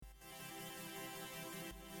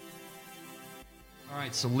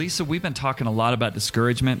right, so Lisa, we've been talking a lot about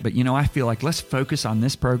discouragement, but I feel like let's focus on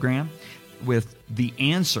this program with the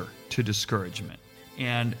answer to discouragement.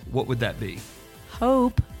 And what would that be?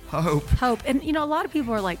 Hope. Hope. And, a lot of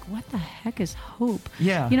people are like, what the heck is hope?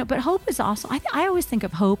 Yeah. But hope is also, I always think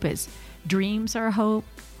of hope as dreams are hope.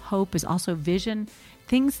 Hope is also vision.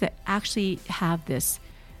 Things that actually have this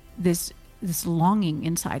longing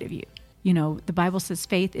inside of you. The Bible says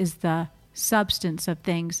faith is the substance of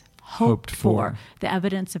things hoped for, the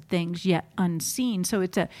evidence of things yet unseen. So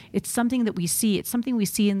it's something that we see. It's something we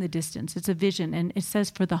see in the distance. It's a vision. And it says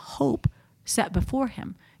for the hope set before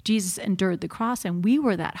him. Jesus endured the cross, and we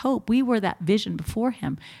were that hope. We were that vision before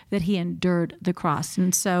him that he endured the cross.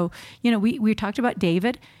 And so, we talked about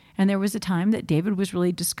David, and there was a time that David was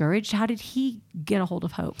really discouraged. How did he get a hold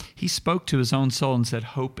of hope? He spoke to his own soul and said,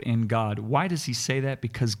 hope in God. Why does he say that?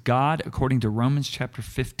 Because God, according to Romans chapter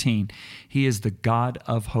 15, he is the God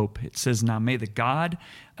of hope. It says, now may the God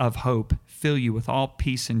of hope fill you with all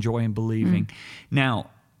peace and joy in believing. Now,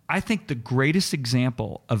 I think the greatest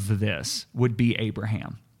example of this would be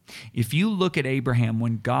Abraham. If you look at Abraham,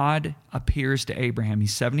 when God appears to Abraham,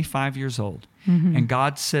 he's 75 years old, and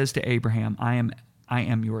God says to Abraham, I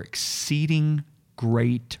am your exceeding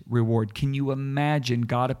great reward. Can you imagine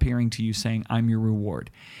God appearing to you saying, I'm your reward?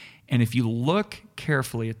 And if you look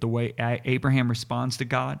carefully at the way Abraham responds to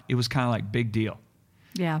God, it was kind of like big deal.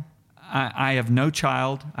 Yeah. I have no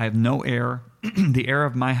child. I have no heir. The heir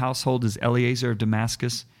of my household is Eliezer of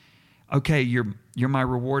Damascus. Okay, you're my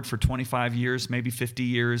reward for 25 years, maybe 50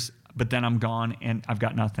 years, but then I'm gone and I've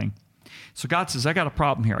got nothing. So God says, I got a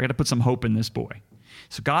problem here. I got to put some hope in this boy.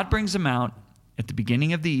 So God brings him out at the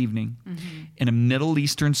beginning of the evening in a Middle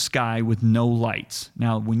Eastern sky with no lights.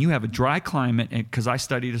 Now, when you have a dry climate, because I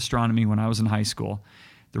studied astronomy when I was in high school,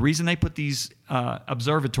 the reason they put these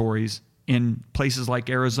observatories in places like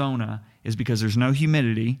Arizona is because there's no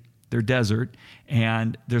humidity, they're desert,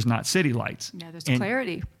 and there's not city lights. Yeah, there's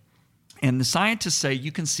clarity. And the scientists say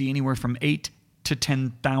you can see anywhere from 8 to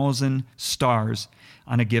 10,000 stars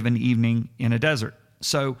on a given evening in a desert.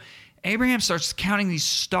 So Abraham starts counting these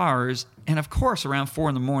stars, and of course, around 4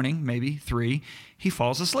 in the morning, maybe 3, he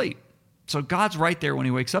falls asleep. So God's right there when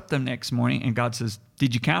he wakes up the next morning, and God says,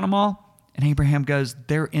 did you count them all? And Abraham goes,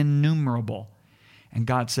 they're innumerable. And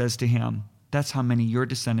God says to him, that's how many your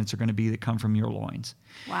descendants are going to be that come from your loins.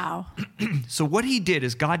 Wow. So what he did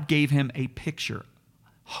is God gave him a picture.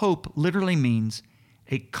 Hope literally means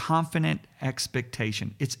a confident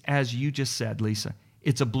expectation. It's as you just said, Lisa.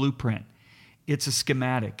 It's a blueprint. It's a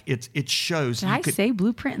schematic. It shows. Did I say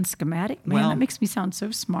blueprint and schematic? Man, that makes me sound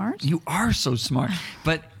so smart. You are so smart.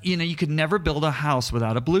 But, you could never build a house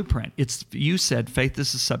without a blueprint. You said faith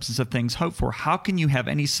is the substance of things hoped for. How can you have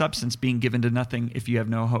any substance being given to nothing if you have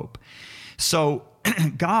no hope? So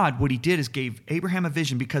God, what he did is gave Abraham a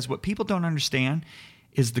vision, because what people don't understand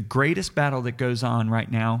is the greatest battle that goes on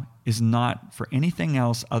right now is not for anything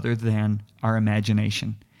else other than our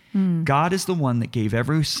imagination. God is the one that gave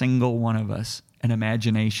every single one of us an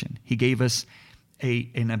imagination. He gave us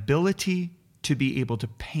an ability to be able to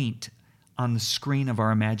paint on the screen of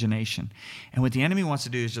our imagination. And what the enemy wants to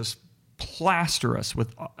do is just plaster us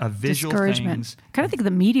with visual things. I kind of think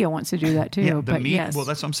the media wants to do that too. Yeah, yes. Well,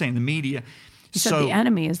 that's what I'm saying, the media. You said the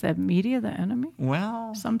enemy. Is the media the enemy?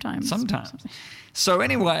 Well, sometimes. So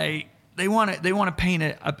anyway, they want to paint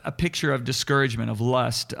a picture of discouragement, of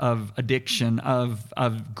lust, of addiction,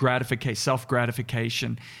 of gratification,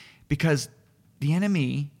 self-gratification, because the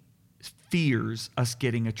enemy fears us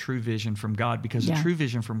getting a true vision from God, because a true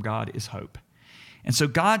vision from God is hope. And so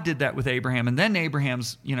God did that with Abraham. And then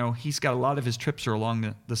Abraham's, he's got a lot of his trips are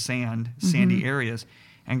along the sandy areas.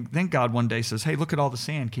 And then God one day says, hey, look at all the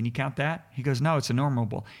sand. Can you count that? He goes, no, it's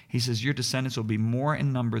innumerable. He says, your descendants will be more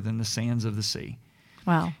in number than the sands of the sea.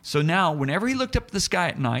 Wow. So now, whenever he looked up at the sky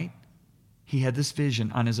at night, he had this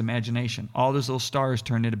vision on his imagination. All those little stars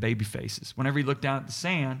turned into baby faces. Whenever he looked down at the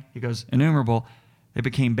sand, he goes, innumerable, they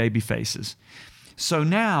became baby faces. So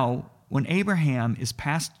now, when Abraham is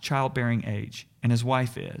past childbearing age, and his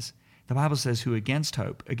wife is, the Bible says, who against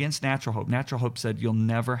natural hope said, you'll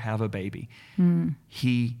never have a baby.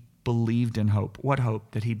 He believed in hope. What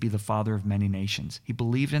hope? That he'd be the father of many nations. He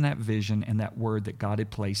believed in that vision and that word that God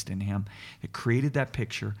had placed in him that created that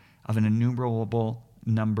picture of an innumerable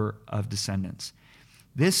number of descendants.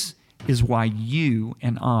 This is why you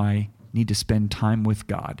and I need to spend time with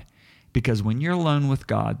God. Because when you're alone with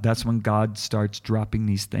God, that's when God starts dropping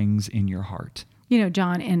these things in your heart.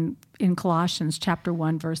 John, in Colossians chapter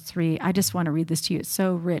 1, verse 3, I just want to read this to you. It's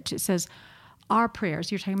so rich. It says, our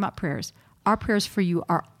prayers, you're talking about prayers, our prayers for you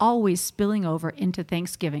are always spilling over into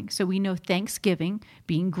thanksgiving. So we know thanksgiving,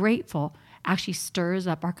 being grateful, actually stirs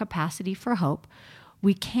up our capacity for hope.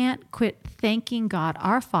 We can't quit thanking God,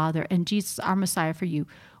 our Father, and Jesus, our Messiah, for you.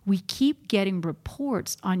 We keep getting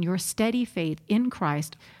reports on your steady faith in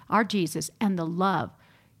Christ, our Jesus, and the love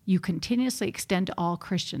you continuously extend to all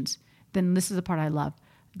Christians. Then this is the part I love.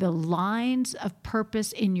 The lines of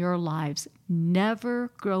purpose in your lives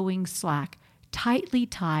never growing slack, tightly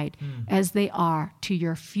tied as they are to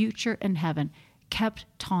your future in heaven, kept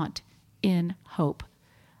taut in hope.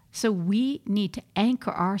 So we need to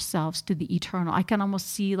anchor ourselves to the eternal. I can almost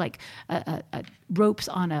see like ropes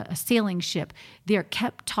on a sailing ship. They are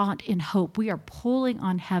kept taut in hope. We are pulling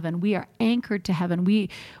on heaven. We are anchored to heaven. We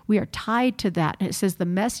are tied to that. And it says the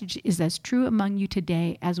message is as true among you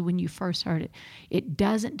today as when you first heard it. It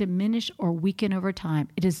doesn't diminish or weaken over time.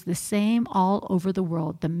 It is the same all over the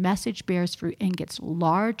world. The message bears fruit and gets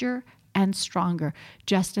larger and stronger,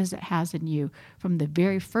 just as it has in you. From the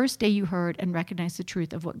very first day you heard and recognized the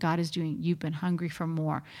truth of what God is doing, you've been hungry for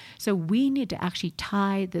more. So we need to actually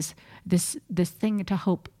tie this thing to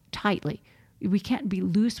hope tightly. We can't be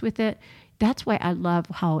loose with it. That's why I love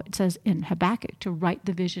how it says in Habakkuk to write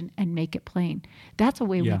the vision and make it plain. That's a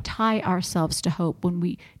way we tie ourselves to hope. When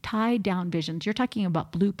we tie down visions, you're talking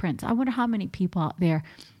about blueprints. I wonder how many people out there,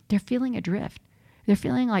 they're feeling adrift. They're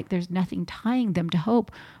feeling like there's nothing tying them to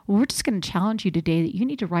hope. Well, we're just going to challenge you today that you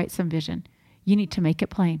need to write some vision. You need to make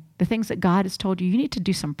it plain. The things that God has told you, you need to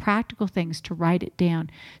do some practical things to write it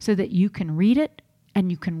down so that you can read it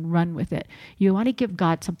and you can run with it. You want to give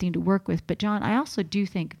God something to work with. But John, I also do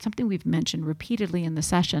think something we've mentioned repeatedly in the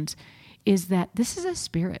sessions is that this is a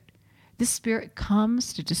spirit. This spirit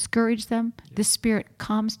comes to discourage them. This spirit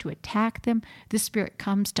comes to attack them. This spirit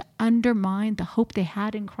comes to undermine the hope they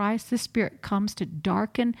had in Christ. This spirit comes to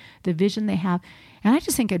darken the vision they have. And I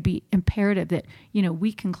just think it'd be imperative that,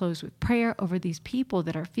 we can close with prayer over these people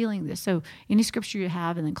that are feeling this. So any scripture you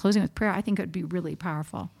have and then closing with prayer, I think it would be really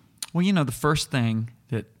powerful. Well, the first thing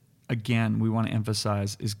that, again, we want to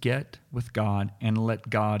emphasize is get with God and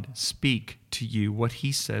let God speak to you what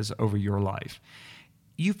he says over your life.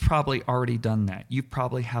 You've probably already done that. You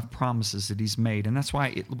probably have promises that he's made. And that's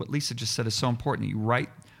why what Lisa just said is so important. You write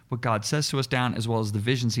what God says to us down as well as the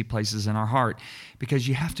visions he places in our heart, because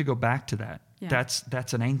you have to go back to that. Yeah.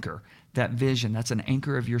 That's an anchor. That vision, that's an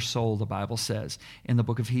anchor of your soul, the Bible says in the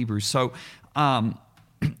book of Hebrews. So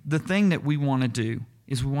the thing that we want to do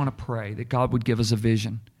is we want to pray that God would give us a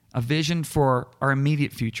vision for our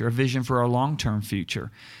immediate future, a vision for our long-term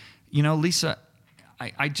future. Lisa,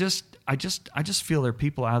 I just feel there are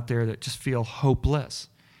people out there that just feel hopeless.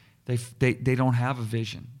 They don't have a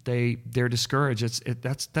vision. They're discouraged.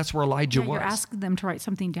 That's where Elijah was. You're asking them to write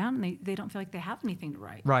something down, and they don't feel like they have anything to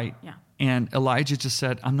write. Right. Yeah. And Elijah just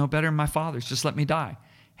said, "I'm no better than my fathers. Just let me die."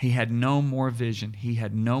 He had no more vision. He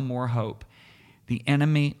had no more hope. The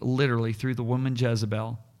enemy, literally through the woman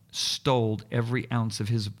Jezebel, stole every ounce of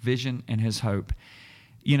his vision and his hope.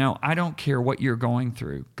 I don't care what you're going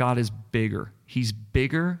through. God is bigger. He's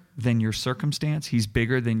bigger than your circumstance. He's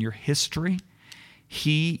bigger than your history.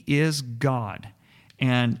 He is God.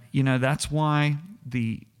 And, that's why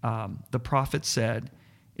the prophet said,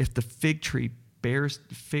 if the fig tree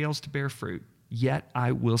fails to bear fruit, yet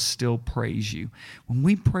I will still praise you. When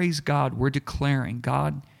we praise God, we're declaring,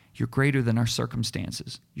 God, you're greater than our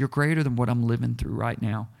circumstances. You're greater than what I'm living through right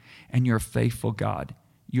now. And you're a faithful God.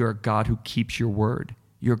 You're a God who keeps your word.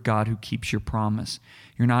 You're a God who keeps your promise.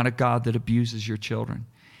 You're not a God that abuses your children.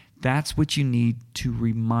 That's what you need to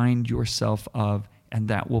remind yourself of, and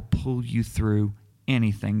that will pull you through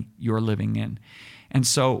anything you're living in. And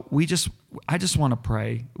so I just want to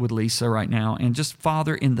pray with Lisa right now. And just,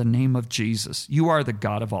 Father, in the name of Jesus, you are the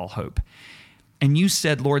God of all hope. And you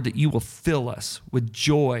said, Lord, that you will fill us with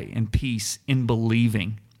joy and peace in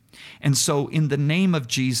believing. And so in the name of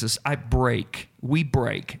Jesus, we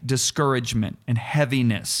break discouragement and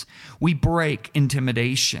heaviness. We break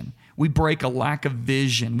intimidation. We break a lack of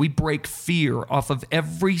vision. We break fear off of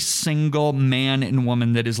every single man and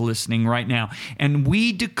woman that is listening right now. And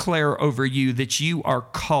we declare over you that you are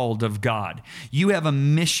called of God. You have a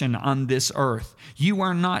mission on this earth. You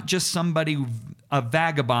are not just somebody, a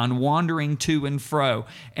vagabond wandering to and fro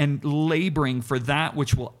and laboring for that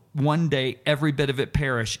which will one day every bit of it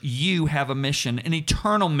perish. You have a mission, an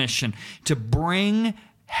eternal mission, to bring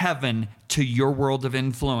heaven to your world of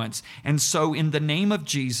influence. And so in the name of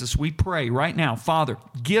Jesus, we pray right now, Father,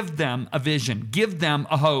 give them a vision, give them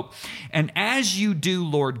a hope. And as you do,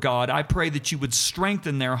 Lord God, I pray that you would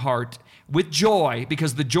strengthen their heart with joy,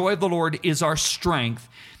 because the joy of the Lord is our strength.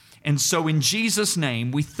 And so in Jesus'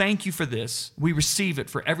 name, we thank you for this. We receive it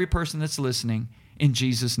for every person that's listening. In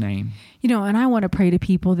Jesus' name. And I want to pray to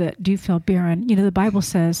people that do feel barren. The Bible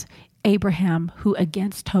says Abraham, who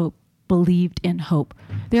against hope believed in hope.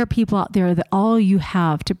 There are people out there that all you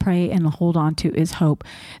have to pray and hold on to is hope.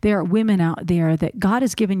 There are women out there that God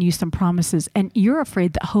has given you some promises, and you're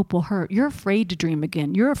afraid that hope will hurt. You're afraid to dream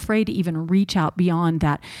again. You're afraid to even reach out beyond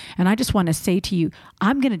that. And I just want to say to you,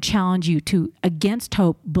 I'm going to challenge you to, against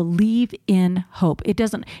hope, believe in hope. It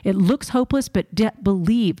looks hopeless, but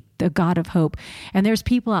believe the God of hope. And there's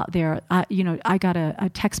people out there, I got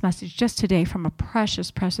a text message just today from a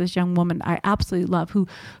precious, precious young woman I absolutely love, who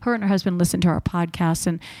her and her husband listen to our podcast,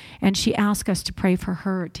 and she asked us to pray for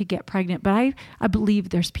her to get pregnant. But I believe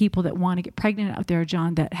there's people that want to get pregnant out there,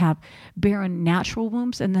 John, that have barren natural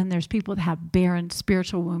wombs, and then there's people that have barren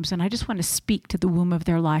spiritual wombs. And I just want to speak to the womb of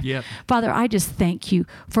their life. Yep. Father, I just thank you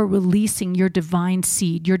for releasing your divine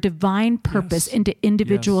seed, your divine purpose into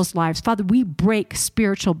individuals' lives. Father, we break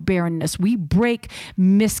spiritual barrenness. We break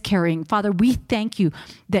miscarrying. Father, we thank you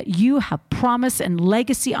that you have promise and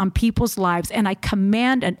legacy on people's lives. And I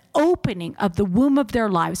command an opening of the womb of their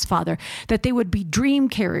lives, Father, that they would be dream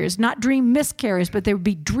carriers, not dream miscarriers, but they would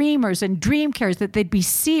be dreamers and dream carriers, that they'd be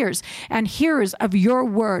seers and hearers of your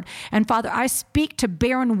word. And Father, I speak to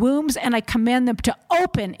barren wombs and I command them to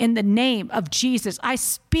open in the name of Jesus. I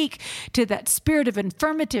speak to that spirit of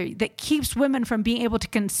infirmity that keeps women from being able to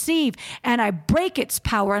conceive, and I break its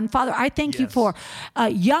power. And Father, I thank you for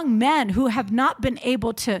young men who have not been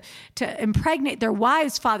able to impregnate their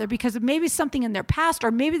wives, Father, because of maybe something in their past,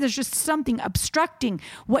 or maybe there's just something obstructing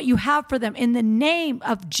what you have for them. In the name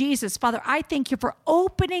of Jesus, Father, I thank you for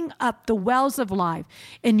opening up the wells of life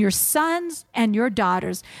in your sons and your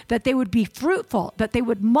daughters, that they would be fruitful, that they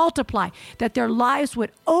would multiply, that their lives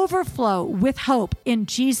would overflow with hope in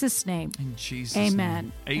Jesus' name. In Jesus'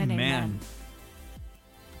 Amen. name. And Amen. amen.